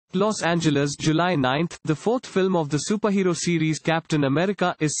Los Angeles, July 9. The fourth film of the superhero series Captain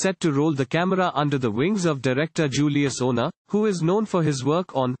America is set to roll the camera under the wings of director Julius Onah, who is known for his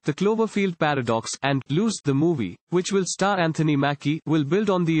work on The Cloverfield Paradox and Luce. The movie, which will star Anthony Mackie, will build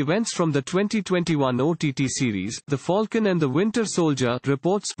on the events from the 2021 OTT series, The Falcon and the Winter Soldier,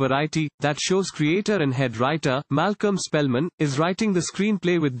 reports Variety. That show's creator and head writer, Malcolm Spellman, is writing the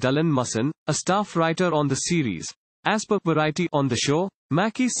screenplay with Dalan Musson, a staff writer on the series. As per Variety, on the show,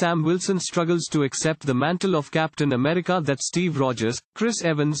 Mackie's Sam Wilson struggles to accept the mantle of Captain America that Steve Rogers, Chris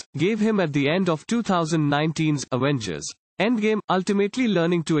Evans, gave him at the end of 2019's Avengers. Endgame, ultimately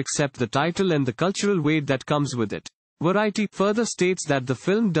learning to accept the title and the cultural weight that comes with it. Variety further states that the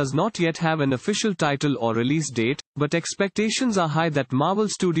film does not yet have an official title or release date, but expectations are high that Marvel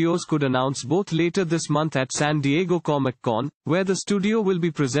Studios could announce both later this month at San Diego Comic-Con, where the studio will be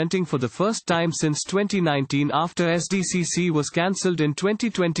presenting for the first time since 2019 after SDCC was cancelled in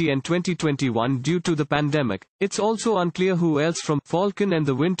 2020 and 2021 due to the pandemic. It's also unclear who else from Falcon and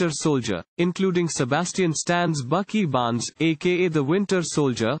the Winter Soldier, including Sebastian Stan's Bucky Barnes, aka the Winter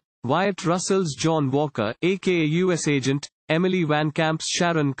Soldier, Wyatt Russell's John Walker, aka US Agent, Emily VanCamp's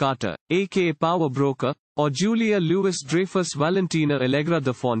Sharon Carter, aka Power Broker, or Julia Louis-Dreyfus Valentina Allegra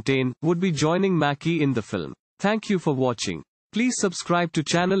the Fontaine, would be joining Mackie in the film. Thank you for watching. Please subscribe to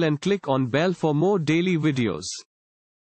channel and click on bell for more daily videos.